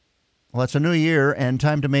Well, it's a new year and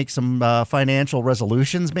time to make some financial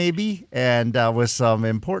resolutions, maybe. And with some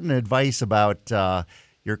important advice about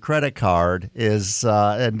your credit card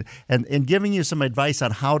and giving you some advice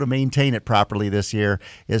on how to maintain it properly this year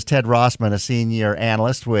is Ted Rossman, a senior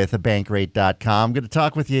analyst with Bankrate.com. Good to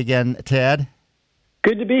talk with you again, Ted.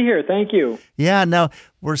 Good to be here. Thank you. Yeah, now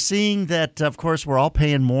we're seeing that, of course, we're all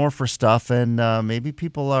paying more for stuff, and maybe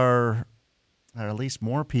people are, or at least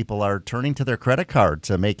more people are turning to their credit card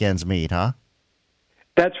to make ends meet, huh?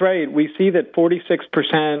 That's right. We see that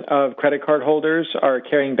 46% of credit card holders are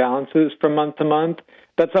carrying balances from month to month.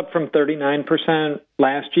 That's up from 39%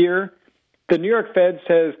 last year. The New York Fed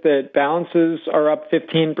says that balances are up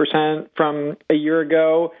 15% from a year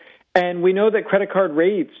ago, and we know that credit card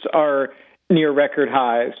rates are near record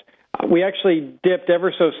highs. We actually dipped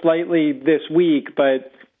ever so slightly this week,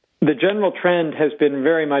 but the general trend has been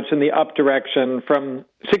very much in the up direction from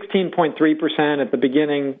 16.3% at the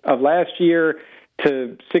beginning of last year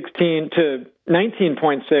to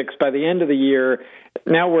 19.6 by the end of the year.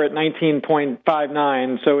 Now we're at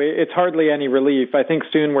 19.59, so it's hardly any relief. I think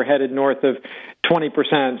soon we're headed north of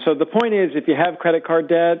 20%. So the point is, if you have credit card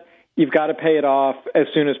debt, you've got to pay it off as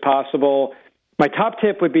soon as possible. My top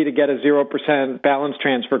tip would be to get a 0% balance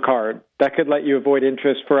transfer card. That could let you avoid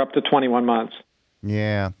interest for up to 21 months.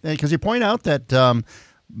 Yeah, because you point out that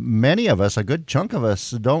many of us, a good chunk of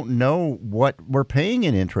us, don't know what we're paying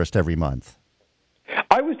in interest every month.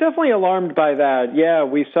 I was definitely alarmed by that. Yeah,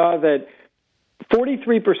 we saw that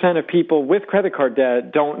 43% of people with credit card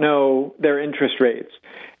debt don't know their interest rates.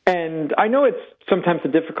 And I know it's sometimes a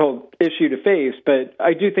difficult issue to face, but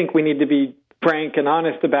I do think we need to be frank and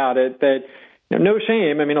honest about it, that no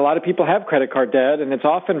shame. I mean, a lot of people have credit card debt, and it's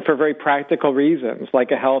often for very practical reasons,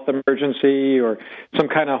 like a health emergency or some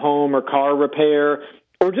kind of home or car repair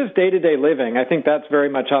or just day-to-day living. I think that's very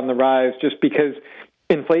much on the rise just because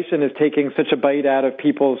inflation is taking such a bite out of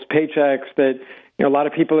people's paychecks that a lot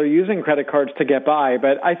of people are using credit cards to get by.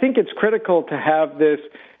 But I think it's critical to have this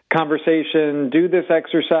conversation, do this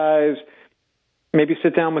exercise, maybe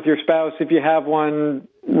sit down with your spouse if you have one,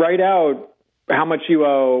 write out how much you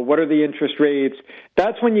owe, what are the interest rates.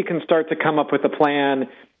 That's when you can start to come up with a plan.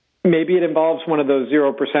 Maybe it involves one of those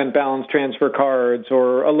 0% balance transfer cards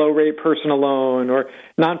or a low-rate personal loan or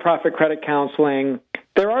nonprofit credit counseling.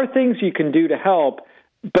 There are things you can do to help,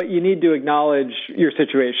 but you need to acknowledge your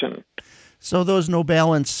situation. So those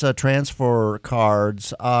no-balance transfer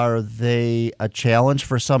cards, are they a challenge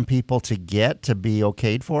for some people to get, to be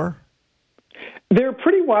okayed for? They're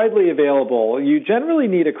pretty widely available. You generally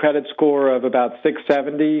need a credit score of about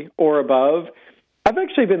 670 or above. I've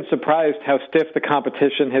actually been surprised how stiff the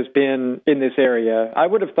competition has been in this area. I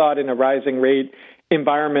would have thought in a rising rate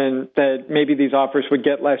environment that maybe these offers would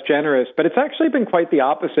get less generous, but it's actually been quite the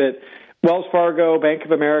opposite. Wells Fargo, Bank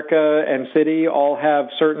of America, and Citi all have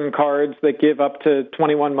certain cards that give up to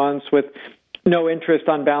 21 months with no interest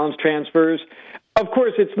on balance transfers. Of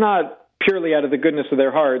course, it's not purely out of the goodness of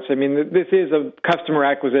their hearts. I mean, this is a customer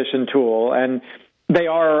acquisition tool, and they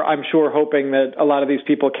are, I'm sure, hoping that a lot of these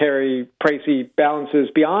people carry pricey balances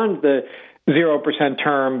beyond the 0%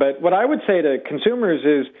 term. But what I would say to consumers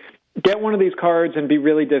is get one of these cards and be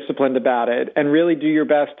really disciplined about it and really do your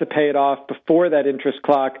best to pay it off before that interest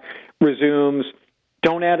clock resumes.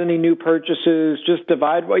 Don't add any new purchases. Just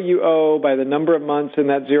divide what you owe by the number of months in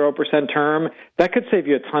that 0% term. That could save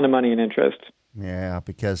you a ton of money in interest. Yeah,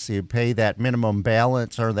 because you pay that minimum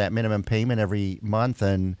balance or that minimum payment every month,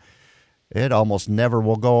 and it almost never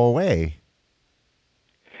will go away.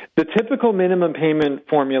 The typical minimum payment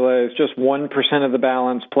formula is just 1% of the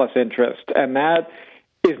balance plus interest, and that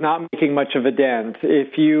is not making much of a dent.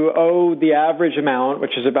 If you owe the average amount,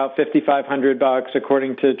 which is about $5,500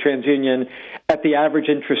 according to TransUnion, at the average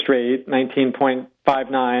interest rate,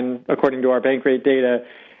 19.59 according to our Bankrate data,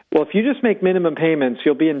 well, if you just make minimum payments,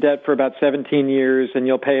 you'll be in debt for about 17 years, and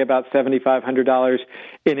you'll pay about $7,500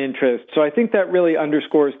 in interest. So I think that really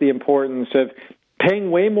underscores the importance of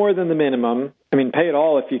paying way more than the minimum. I mean, pay it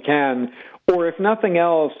all if you can. Or if nothing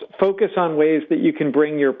else, focus on ways that you can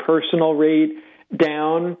bring your personal rate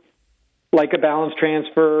down, like a balance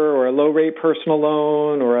transfer or a low-rate personal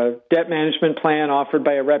loan or a debt management plan offered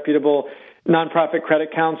by a reputable nonprofit credit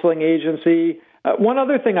counseling agency. One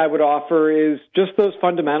other thing I would offer is just those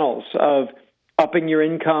fundamentals of upping your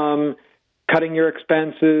income, cutting your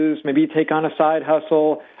expenses, maybe take on a side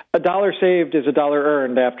hustle. A dollar saved is a dollar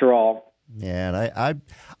earned, after all. Yeah,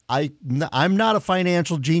 and I'm not a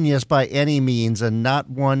financial genius by any means, and not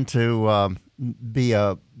one to be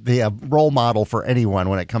a role model for anyone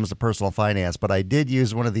when it comes to personal finance. But I did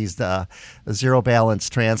use one of these zero balance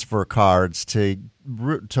transfer cards to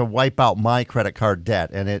to wipe out my credit card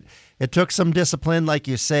debt. And it took some discipline, like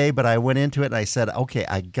you say, but I went into it and I said, okay,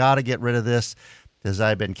 I got to get rid of this because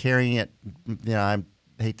I've been carrying it, I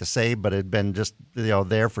hate to say, but it had been just,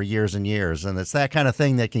 there for years and years. And it's that kind of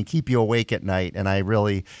thing that can keep you awake at night. And I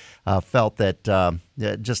really felt that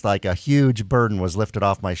just like a huge burden was lifted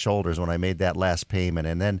off my shoulders when I made that last payment.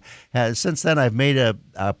 And then since then, I've made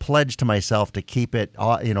a pledge to myself to keep it,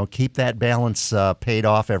 keep that balance paid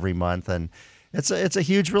off every month. And it's a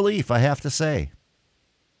huge relief, I have to say.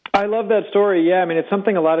 I love that story. Yeah, I mean, it's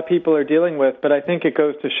something a lot of people are dealing with, but I think it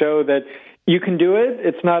goes to show that you can do it.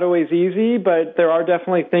 It's not always easy, but there are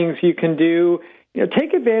definitely things you can do.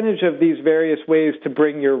 Take advantage of these various ways to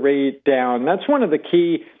bring your rate down. That's one of the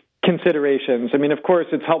key considerations. I mean, of course,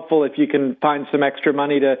 it's helpful if you can find some extra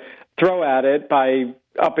money to throw at it by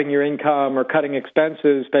upping your income or cutting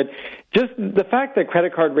expenses. But just the fact that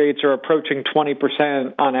credit card rates are approaching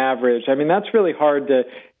 20% on average, I mean, that's really hard to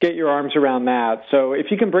get your arms around that. So if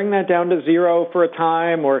you can bring that down to zero for a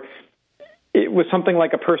time, or with something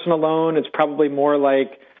like a personal loan, it's probably more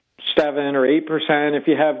like 7 or 8% if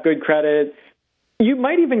you have good credit. You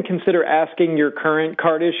might even consider asking your current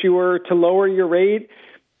card issuer to lower your rate.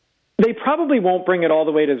 They probably won't bring it all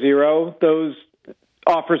the way to zero. Those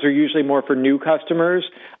offers are usually more for new customers.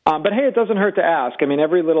 But hey, it doesn't hurt to ask. I mean,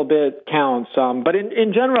 every little bit counts. But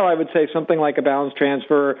in general, I would say something like a balance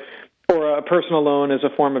transfer or a personal loan as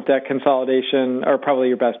a form of debt consolidation are probably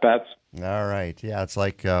your best bets. All right. Yeah, it's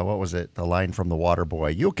like, what was it? The line from The Water Boy.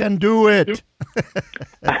 You can do it.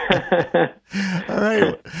 All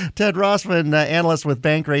right. Ted Rossman, analyst with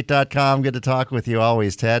Bankrate.com. Good to talk with you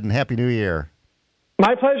always, Ted, and Happy New Year.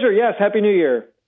 My pleasure. Yes, Happy New Year.